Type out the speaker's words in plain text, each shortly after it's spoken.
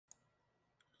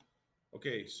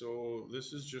Okay, so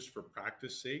this is just for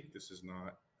practice sake. This is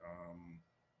not,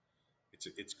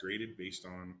 it's graded based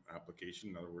on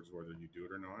application. In other words, whether you do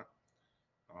it or not.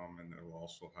 And it will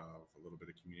also have a little bit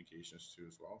of communications too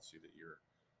as well. See that you're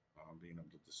being able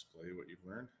to display what you've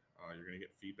learned. You're going to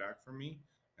get feedback from me,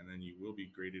 and then you will be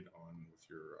graded on with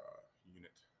your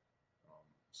unit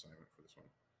assignment for this one.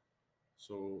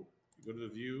 So you go to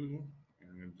the view,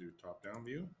 and I'm going to do top-down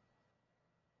view.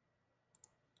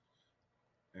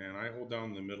 And I hold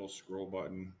down the middle scroll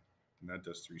button, and that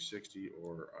does 360,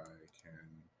 or I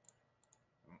can,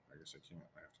 oh, I guess I can't.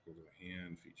 I have to go to the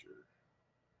hand feature,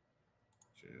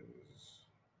 which is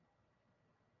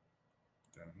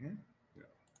down here. Yeah.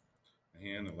 The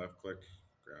hand, the left click,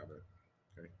 grab it.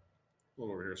 Okay. Pull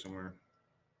it over here somewhere.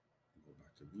 Go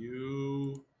back to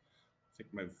view. I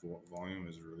think my volume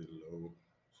is really low.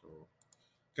 So,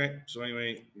 okay. So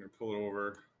anyway, I'm going to pull it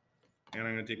over, and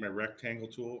I'm going to take my rectangle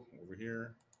tool over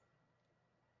here.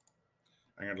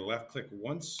 I'm going to left click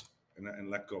once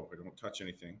and let go. I don't touch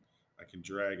anything. I can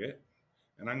drag it,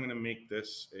 and I'm going to make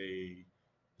this a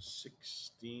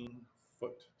 16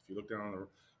 foot. If you look down on the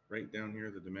right down here,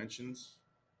 the dimensions,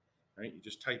 right? You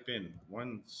just type in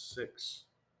 16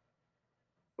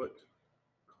 foot,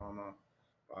 comma,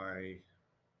 by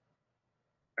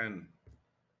 10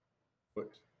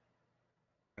 foot.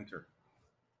 Enter.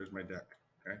 There's my deck.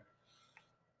 Okay.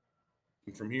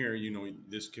 And from here, you know,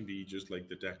 this can be just like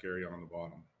the deck area on the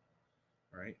bottom.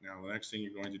 All right. Now, the next thing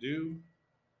you're going to do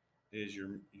is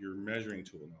your measuring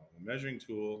tool. Now, the measuring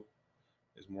tool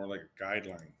is more like a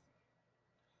guideline.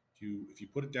 If you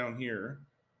put it down here,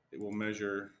 it will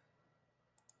measure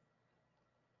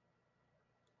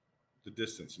the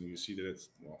distance, and you see that it's,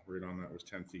 well, right on that was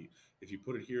 10 feet. If you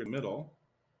put it here in the middle,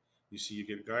 you see you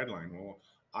get a guideline. Well,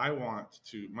 I want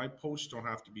to, my posts don't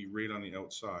have to be right on the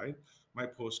outside. My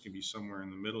posts can be somewhere in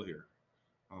the middle here.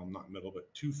 Not middle,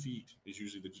 but 2 feet is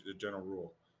usually the general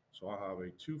rule. So I'll have a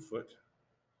 2 foot,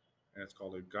 and it's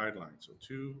called a guideline. So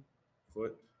 2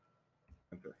 foot,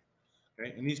 enter.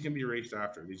 Okay, and these can be erased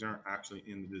after. These aren't actually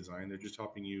in the design. They're just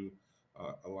helping you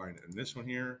align it. And this one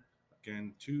here,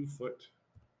 again, 2 foot,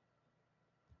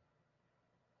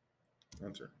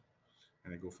 enter.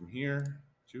 And I go from here,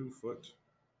 2 foot,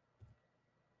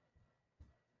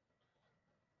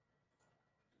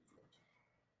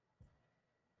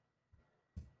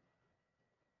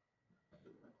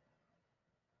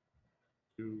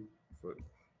 2 foot,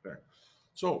 there.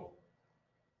 So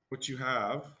what you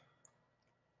have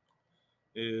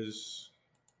is,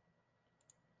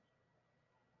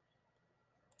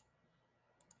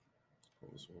 let's pull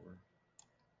this over.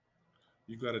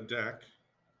 You've got a deck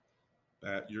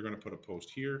that you're going to put a post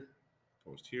here,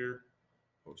 post here,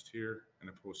 post here, and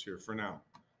a post here for now.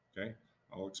 Okay.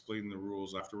 I'll explain the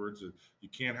rules afterwards. You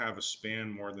can't have a span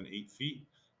more than 8 feet,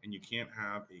 and you can't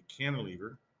have a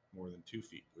cantilever more than 2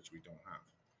 feet, which we don't have.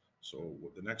 So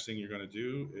what the next thing you're going to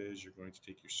do is you're going to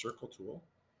take your circle tool,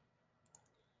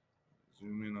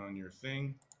 zoom in on your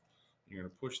thing. You're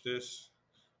going to push this,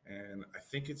 and I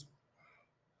think it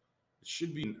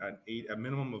should be a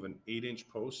minimum of an 8-inch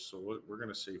post. So we're going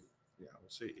to say, yeah,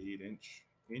 we'll say 8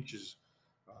 inches,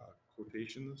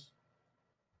 quotations.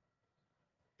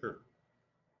 Sure.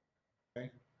 Okay.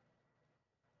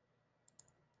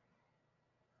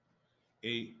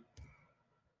 8.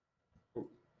 Oh.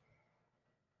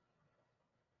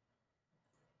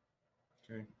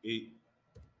 Okay. 8.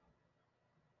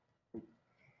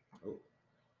 Oh.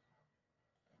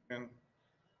 And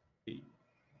 8.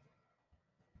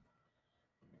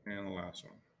 And the last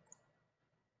one.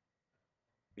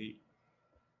 8.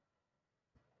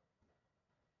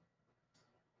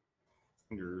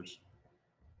 Fingers.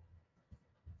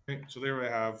 Okay, so there I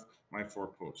have my 4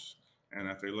 posts. And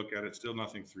if I look at it, still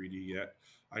nothing 3D yet.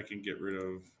 I can get rid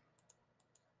of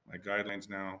my guidelines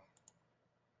now.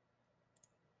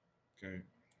 Okay.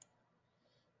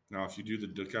 Now, if you do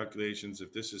the calculations,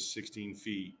 if this is 16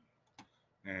 feet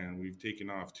and we've taken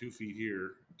off 2 feet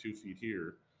here, 2 feet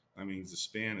here, that means the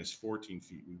span is 14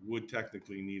 feet. We would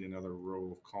technically need another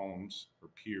row of columns or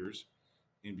piers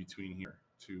in between here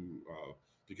to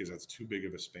because that's too big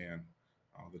of a span.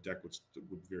 The deck would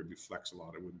very flex a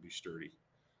lot. It wouldn't be sturdy.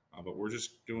 But we're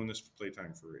just doing this for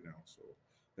playtime for right now. So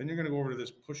then you're going to go over to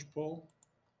this push-pull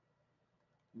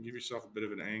and give yourself a bit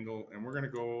of an angle. And we're going to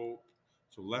go,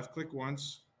 so left click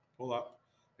once, pull up,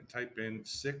 and type in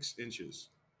 6 inches.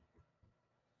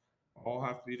 All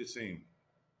have to be the same.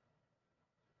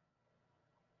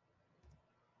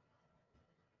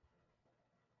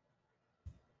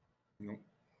 Nope.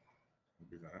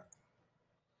 Do that.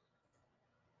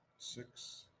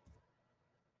 6.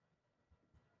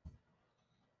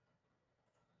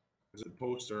 because the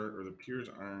posts are, or the piers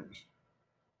aren't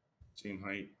same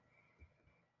height,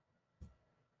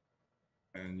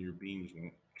 and your beams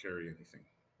won't carry anything.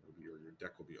 Or your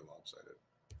deck will be lopsided.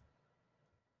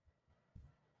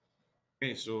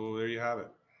 Okay, so there you have it.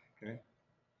 Okay,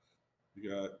 you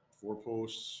got 4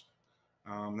 posts.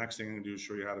 Next thing I'm going to do is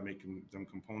show you how to make them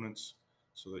components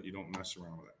so that you don't mess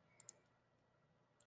around with it.